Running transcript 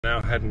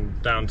now heading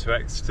down to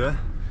Exeter.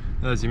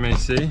 As you may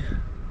see,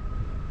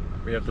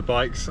 we have the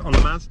bikes on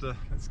the Mazda.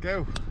 Let's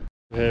go.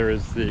 Here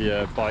is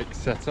the bike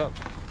setup,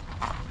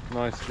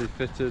 nicely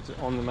fitted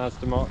on the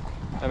Mazda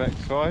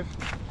MX5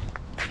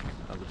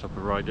 at the top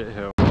of Reigate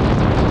Hill.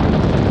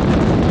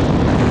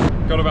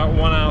 Got about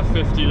 1 hour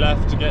 50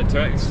 left to get to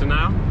Exeter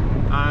now,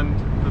 and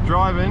the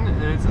driving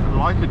is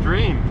like a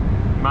dream.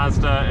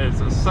 Mazda is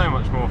so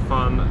much more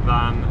fun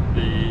than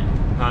the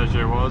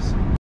Peugeot was.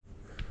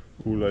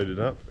 All loaded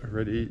up,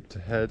 ready to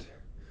head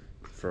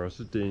for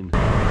Dean.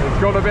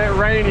 It's got a bit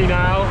rainy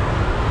now,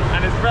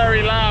 and it's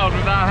very loud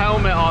with that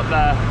helmet up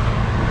there.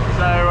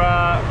 So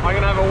I'm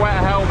gonna have a wet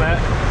helmet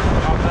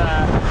up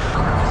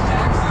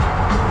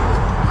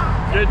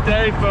there. Good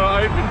day for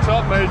open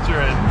top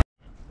motoring.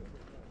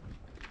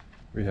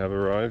 We have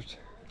arrived.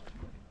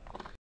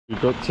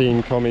 We've got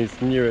Team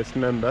Commie's newest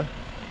member,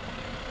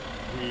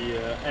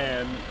 the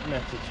AM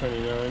Meta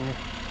 29.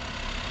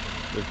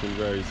 Looking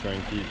very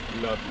swanky.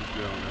 Love this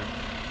girl now.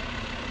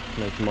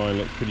 Makes mine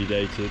look pretty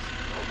dated.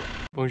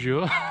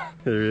 Bonjour.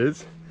 Here he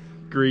is,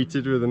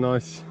 greeted with a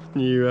nice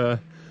new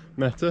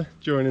Meta,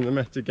 joining the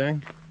Meta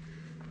gang.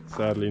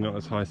 Sadly not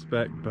as high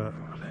spec, but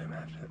I'll let him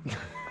have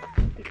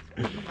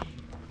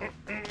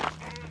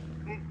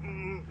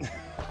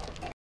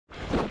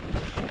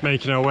it.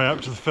 Making our way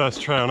up to the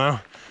first trail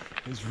now.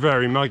 It's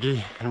very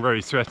muggy and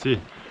very sweaty.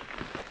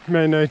 You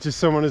may notice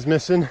someone is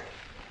missing.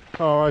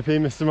 R.I.P.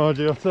 Mr.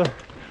 Margie Otter,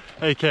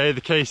 aka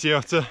the Casey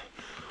Otter,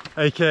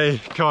 aka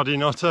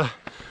Cardine Otter,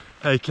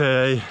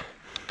 aka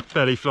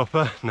Belly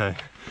Flopper. No,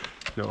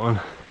 not one.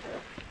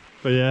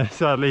 But yeah,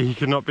 sadly he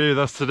could not be with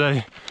us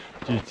today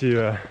due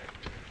to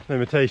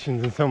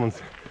limitations in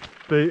someone's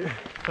boot.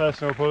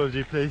 Personal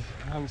apology, please.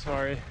 I'm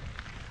sorry.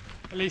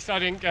 At least I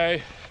didn't go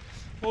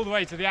all the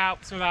way to the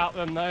Alps without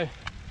them though.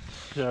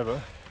 Yeah, but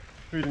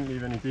we didn't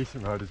leave any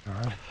decent riders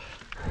behind.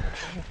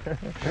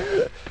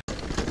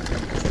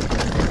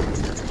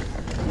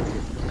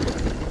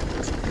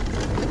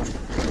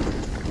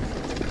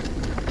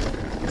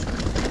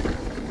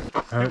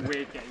 It's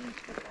weird getting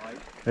used to the bike.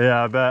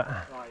 Yeah, I bet.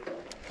 Like,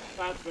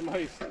 that's the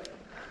most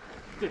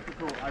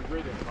difficult I've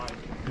ridden. Like.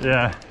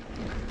 Yeah.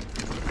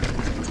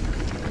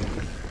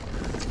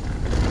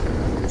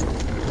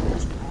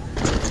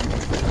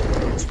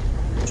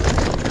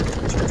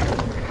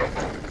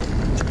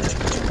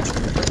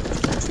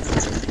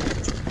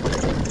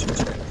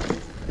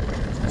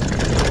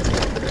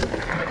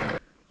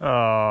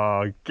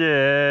 Oh,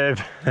 Gib!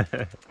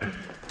 Here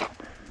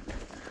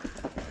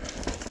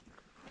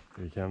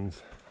he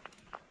comes.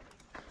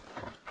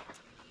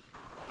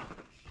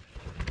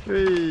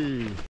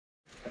 Whee!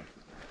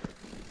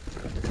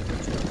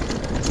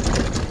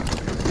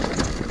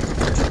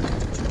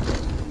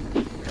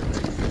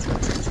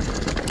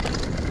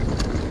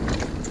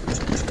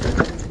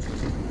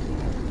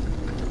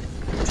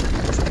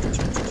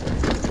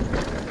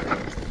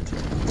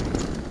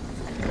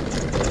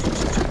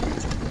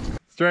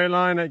 Straight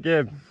line at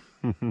Gib.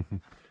 Woo!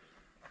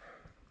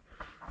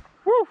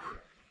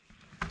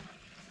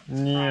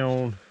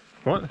 Neon.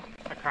 What?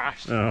 I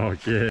crashed. Oh,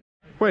 Gib.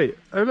 Wait,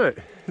 oh look,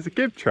 there's a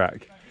Gib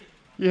track.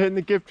 You hitting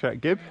the Gib track,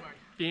 Gib?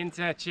 The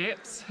inter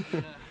chips.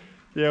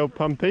 The old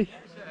pumpy.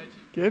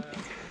 Gib.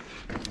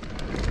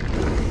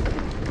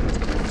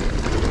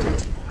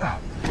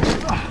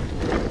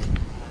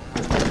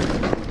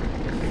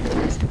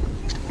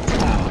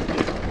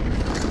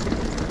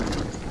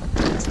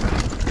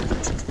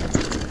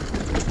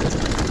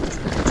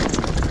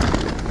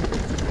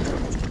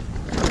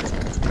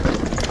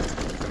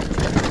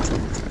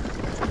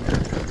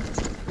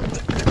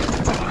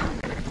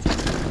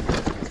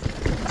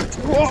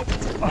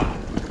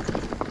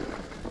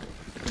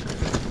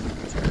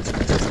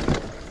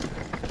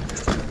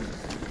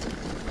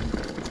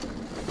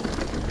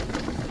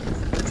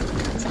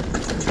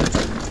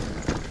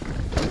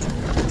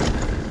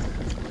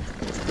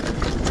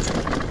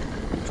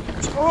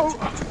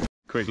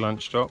 Quick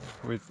lunch stop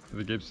with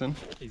the Gibson.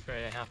 He's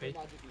very happy.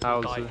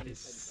 How's the bike is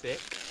sick.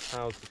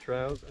 How's the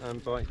trails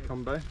and bike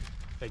combo?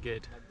 They're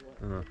good.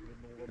 Yeah.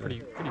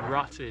 Pretty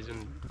rutted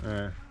and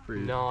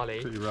pretty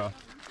gnarly. Pretty rough.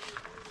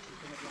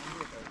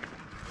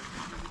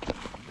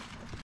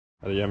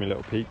 Had a yummy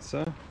little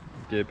pizza.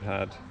 Gib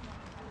had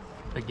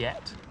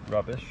Baguette.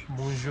 rubbish.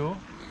 Bonjour.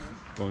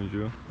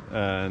 Bonjour.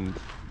 And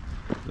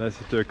let's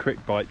just do a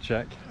quick bike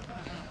check.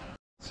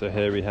 So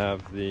here we have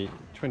the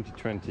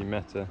 2020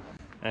 Meta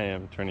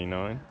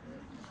AM29.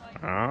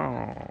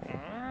 Oh.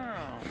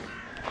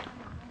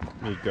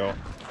 We've got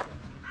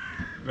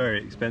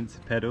very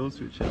expensive pedals,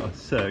 which are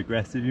so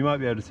aggressive. You might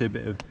be able to see a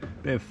bit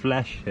of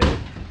flesh here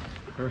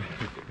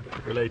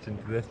relating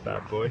to this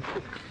bad boy.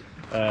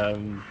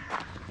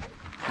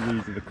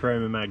 These are the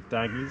Chromamag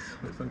daggers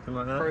or something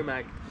like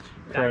that.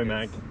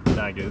 Chromag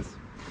daggers.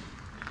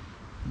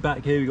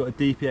 Back here we've got a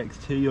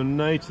DPX2. You'll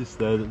notice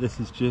though that this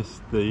is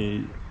just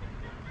the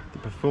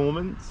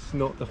performance,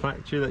 not the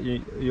factory that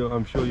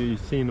I'm sure you've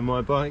seen on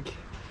my bike.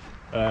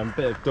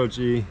 Bit of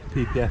dodgy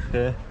PPF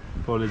here.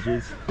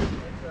 Apologies.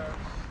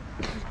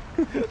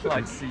 I'd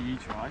like to see you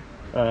try.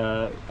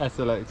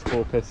 SLX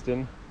 4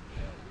 piston,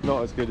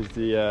 not as good as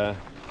the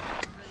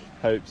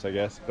Hopes, I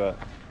guess, but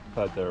I've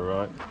heard they're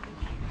alright.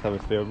 Have a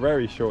feel,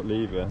 very short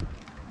lever,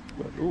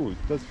 but ooh, it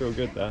does feel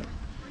good. That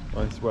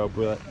nice, well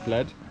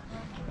bled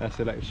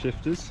SLX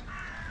shifters.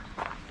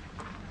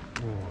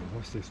 Oh,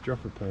 what's this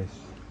dropper place?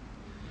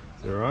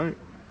 Is it alright?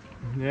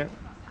 Yeah,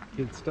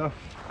 good stuff.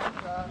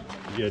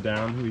 You go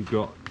down, we've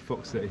got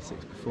Fox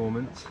 36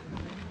 Performance.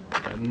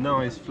 A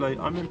nice float.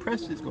 I'm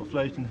impressed it's got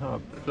floating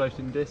hub,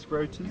 floating disc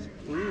rotors.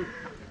 Ooh,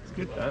 it's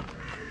good that.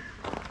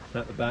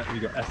 At the back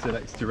we've got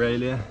SLX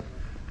derailleur.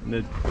 And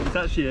it's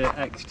actually an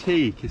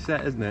XT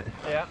cassette, isn't it?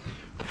 Yeah.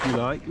 If you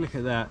like, look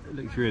at that, it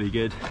looks really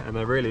good. And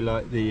I really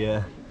like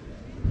the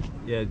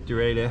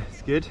derailleur,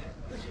 it's good.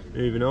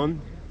 Moving on,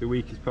 the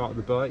weakest part of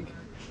the bike,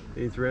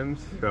 these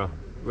rims. Well,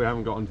 we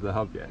haven't got onto the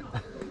hub yet.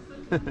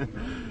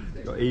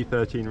 Got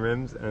E13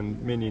 rims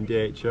and Minion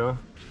DHR.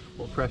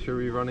 What pressure are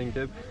we running,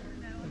 Gib?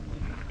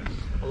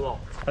 A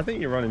lot. I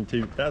think you're running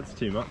that's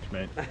too much,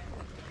 mate.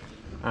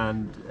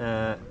 And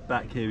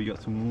back here we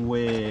got some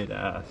weird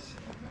ass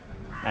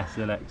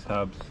SLX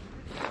hubs,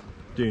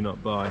 do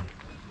not buy.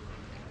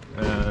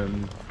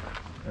 And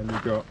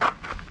we've got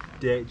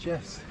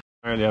DHS.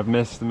 Apparently I've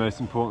missed the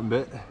most important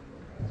bit.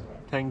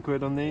 10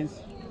 quid on these.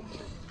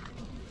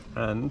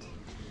 And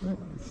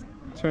it's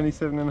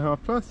 27.5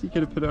 plus, you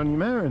could have put it on your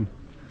Marin.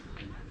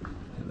 Look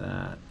at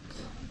that.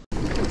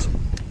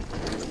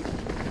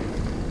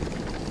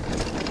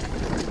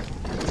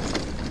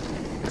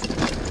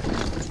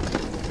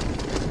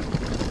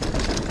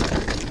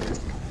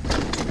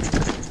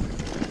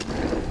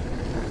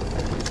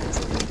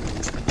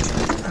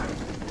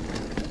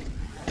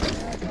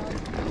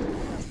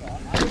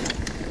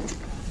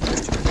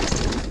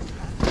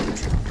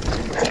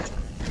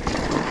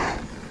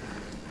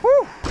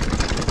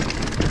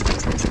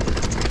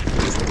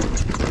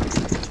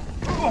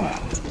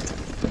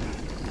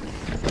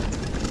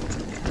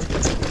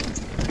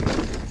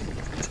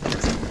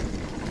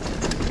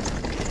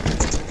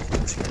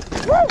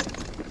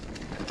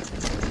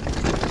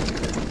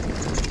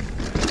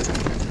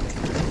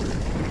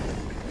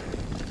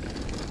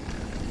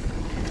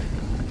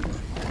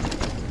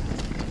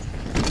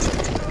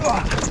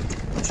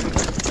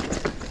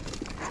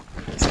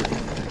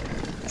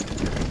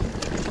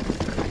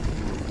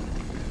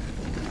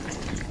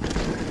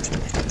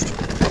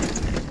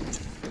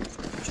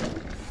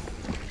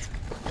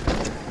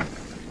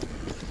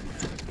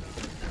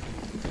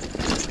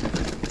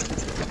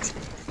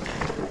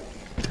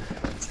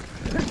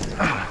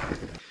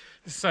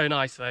 So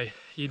nice though.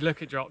 You'd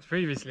look at drops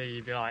previously,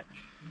 you'd be like,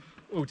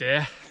 oh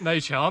dear,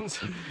 no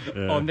chance.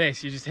 Yeah. On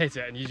this, you just hit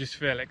it and you just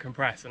feel it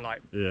compress and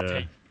like,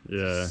 yeah,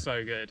 yeah,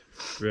 so good.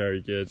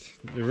 Very good.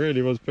 It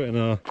really was putting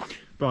our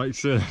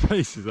bikes in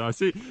places. I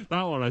see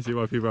that one. I see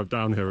why people have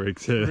downhill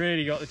rigs here.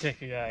 Really got the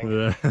ticker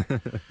going.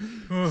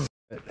 Yeah.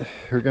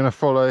 We're going to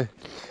follow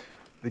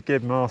the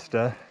Gib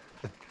Master,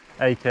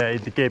 aka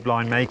the Gib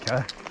line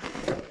maker,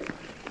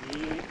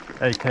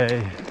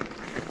 aka.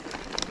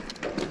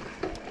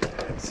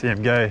 See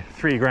him go.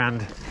 3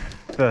 grand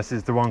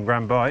versus the 1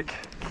 grand bike.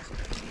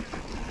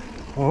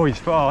 Oh, he's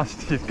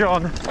fast. He's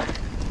gone.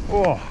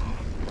 Oh,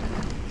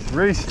 he's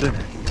roosted.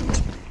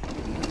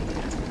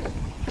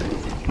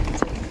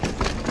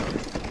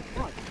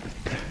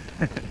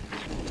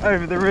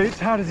 Over the roots.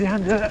 How does he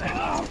handle it?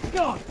 Oh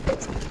God!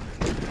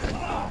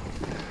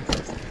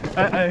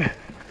 Uh oh.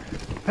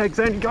 Peg's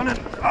only gone in.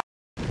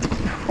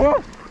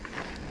 Whoa!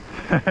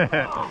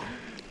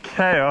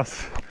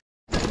 Chaos.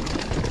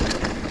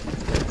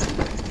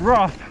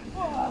 Rough.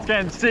 It's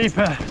getting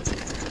steeper.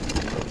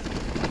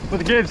 But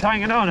the Gib's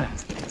hanging on.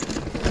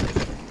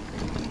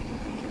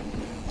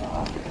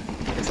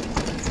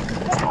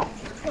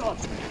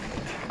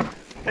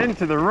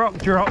 Into the rock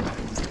drop.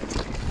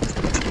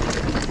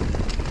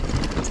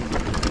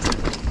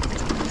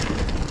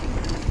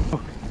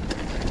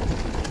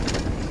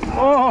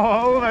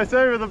 Oh, almost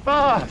over the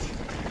bars.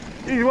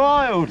 He's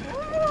wild.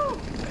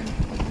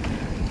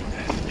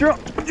 Drop.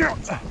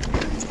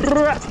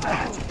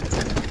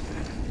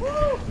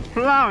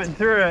 Plowing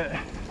through it.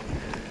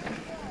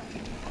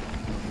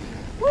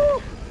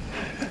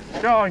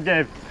 Go on,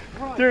 Gib.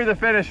 Through the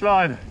finish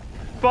line.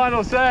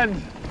 Final send.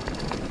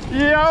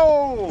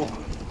 Yo!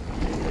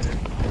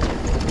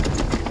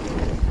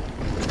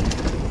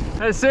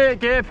 Let's see it,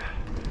 Gib.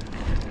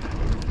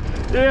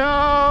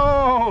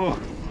 Yo!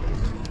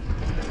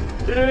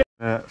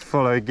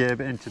 Follow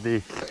Gib into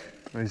the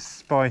most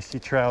spicy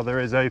trail there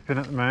is open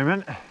at the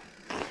moment.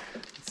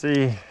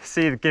 See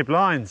the Gib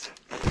lines.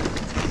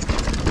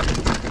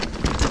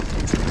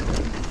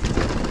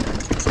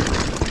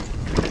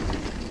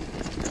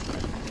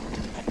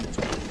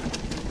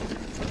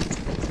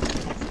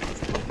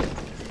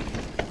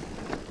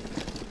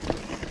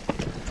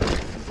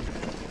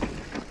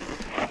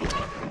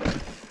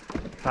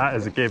 That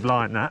is a Gib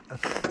line, that.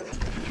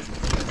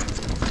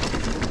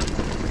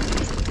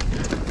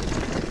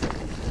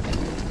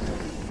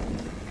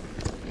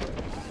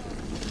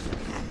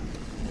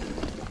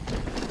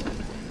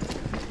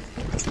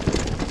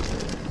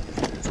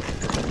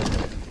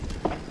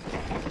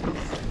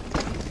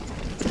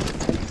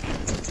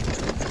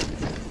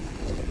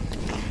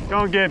 Go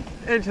on, Gib,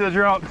 into the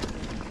drop.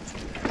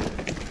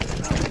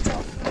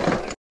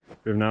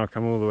 We've now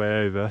come all the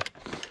way over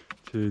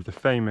to the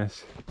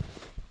famous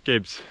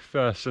Gib's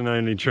first and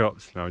only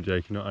drops. No, I'm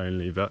joking, not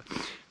only, but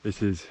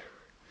this is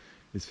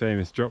his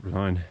famous drop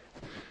line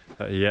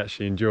that he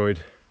actually enjoyed.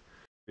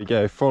 We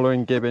go,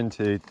 following Gib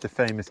into the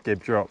famous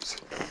Gib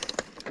drops.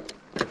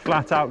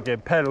 Flat out,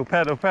 Gib, pedal,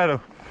 pedal, pedal.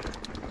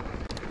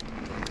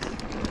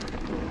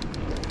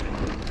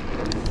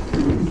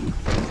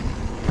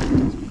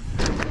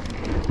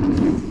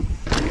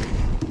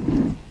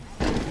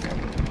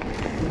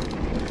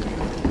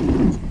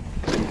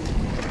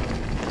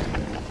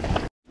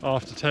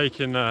 After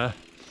taking a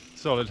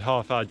solid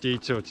half-hour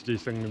detour to do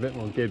something a bit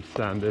more Gib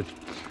standard,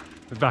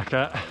 we're back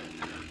at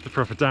the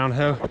proper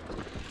downhill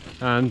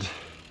and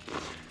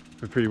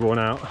we're pretty worn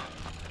out.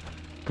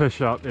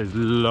 Push-up is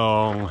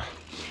long.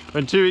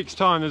 In 2 weeks'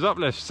 time there's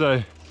uplift,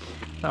 so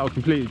that will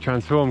completely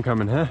transform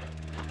coming here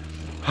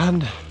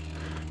and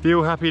be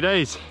all happy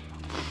days.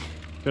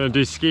 Gonna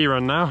do ski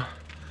run now,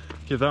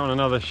 give that one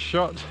another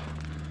shot,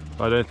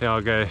 but I don't think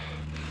I'll go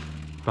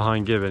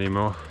behind Gib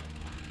anymore.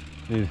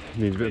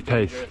 Needs a bit of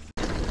pace.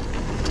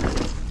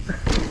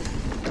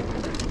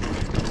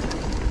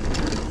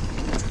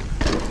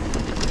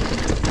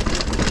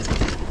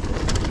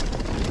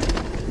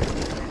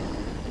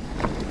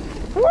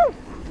 Woo!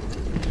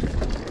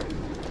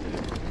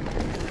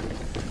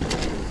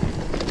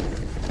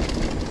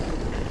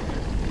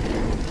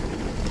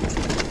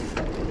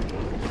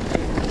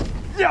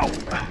 Yo!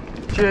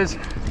 Cheers.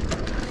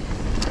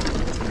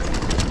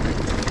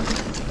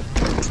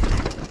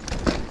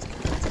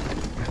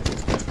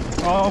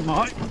 Oh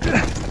my.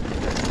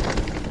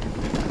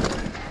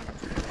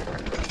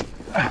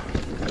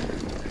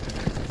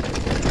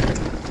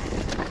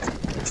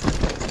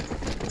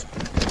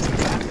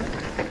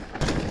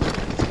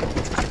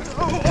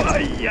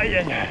 Oh,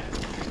 yeah.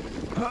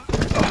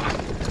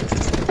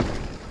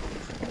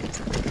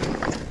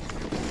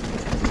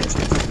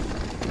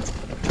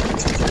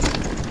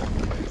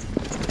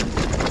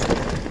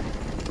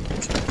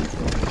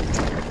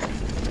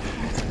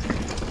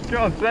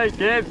 God's sake,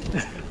 Gib.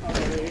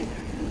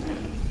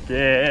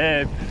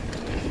 Gib.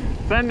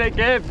 Send it,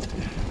 Gib.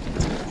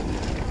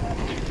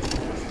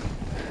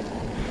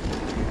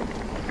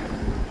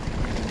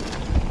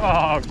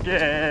 Oh,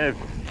 Gib.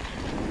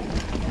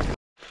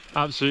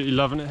 Absolutely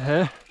loving it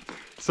here.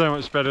 So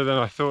much better than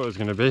I thought it was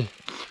going to be.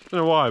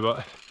 Don't know why,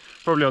 but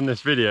probably on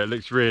this video it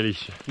looks really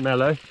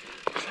mellow.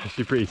 It's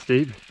actually pretty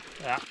steep.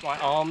 Yeah, my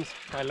arms,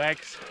 my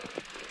legs.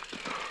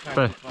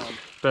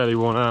 Barely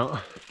worn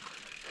out.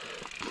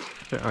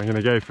 Yeah, I'm going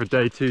to go for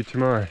day 2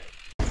 tomorrow.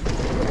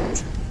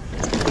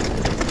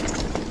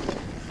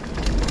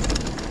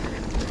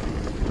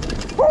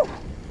 Woo!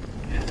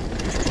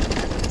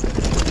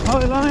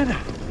 High line.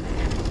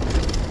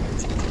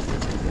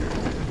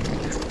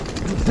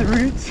 Into the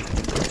roots.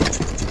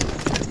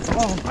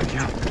 Oh my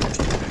god.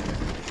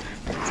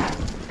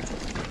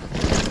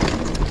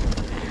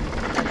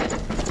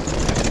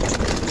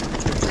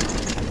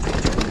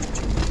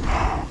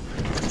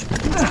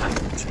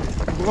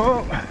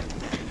 Whoa.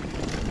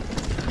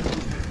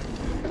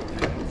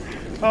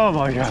 Oh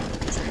my god.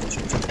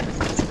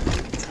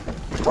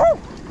 Woo!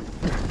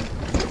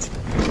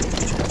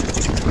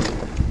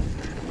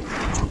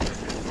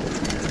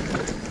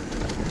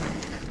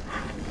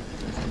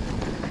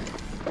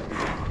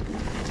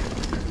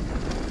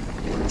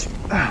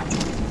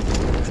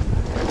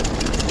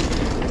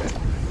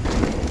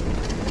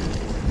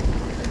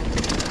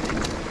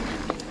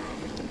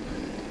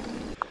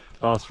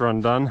 Last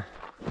run done.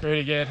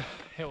 Really good.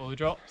 Hit all the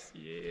drops.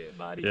 Yeah,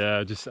 buddy.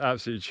 Yeah, just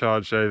absolutely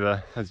charged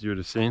over, as you would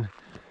have seen.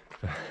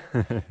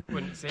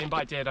 Wouldn't have seen, but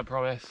I did, I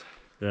promise.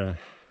 Yeah.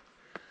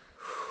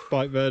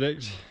 Bike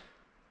verdict.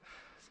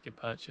 It's a good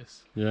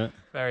purchase. Yeah.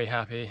 Very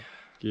happy.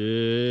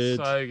 Good.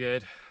 So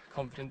good.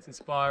 Confidence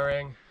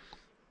inspiring.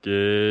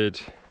 Good.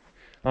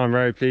 I'm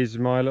very pleased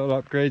with my little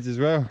upgrades as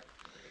well.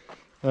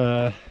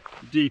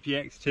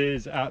 DPX2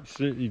 is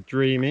absolutely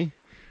dreamy.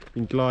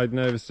 Been gliding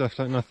over stuff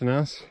like nothing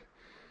else.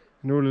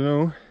 And all in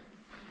all,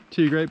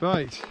 2 great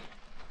bikes.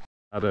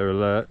 Shadow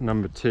alert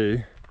number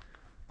 2.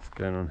 What's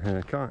going on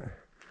here?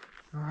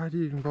 Oh, how do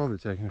you even bother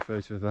taking a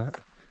photo of that?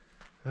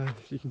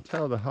 You can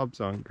tell the hubs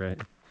aren't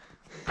great.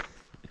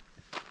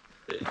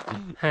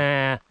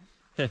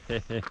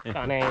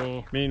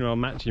 Funny. Meanwhile,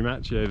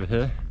 matchy over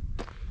here.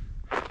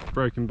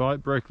 Broken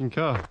bike, broken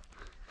car.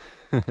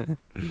 But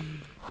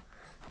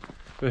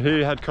who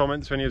had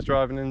comments when he was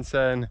driving in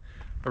saying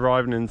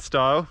arriving in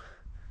style?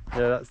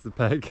 Yeah, that's the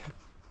peg.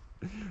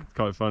 It's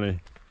quite funny.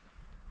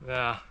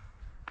 Yeah.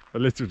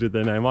 But little did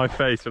they know, my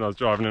face when I was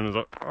driving in was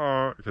like,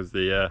 oh, because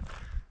the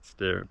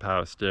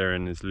power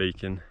steering is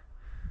leaking.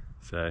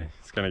 So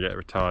it's going to get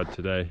retired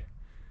today.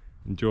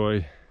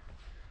 Enjoy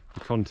the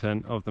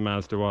content of the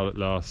Mazda while it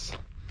lasts.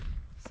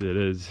 So it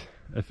is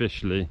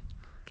officially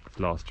its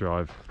last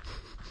drive.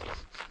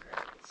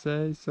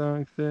 Say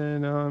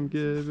something, I'm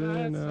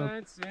giving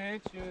up.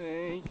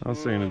 I was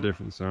singing a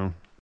different song.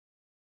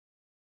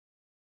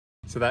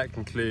 So that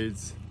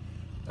concludes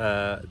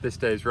this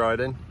day's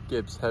riding.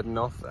 Gib's heading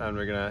off and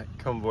we're gonna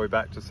convoy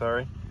back to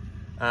Surrey.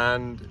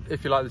 And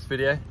if you like this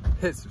video,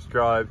 hit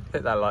subscribe,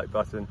 hit that like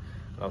button, and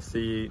I'll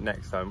see you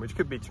next time, which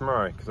could be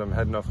tomorrow because I'm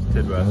heading off to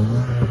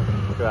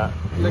Tidworth. Look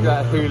at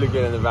that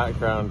hooligan in the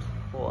background.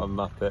 What a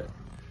muppet.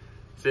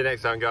 See you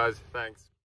next time, guys. Thanks.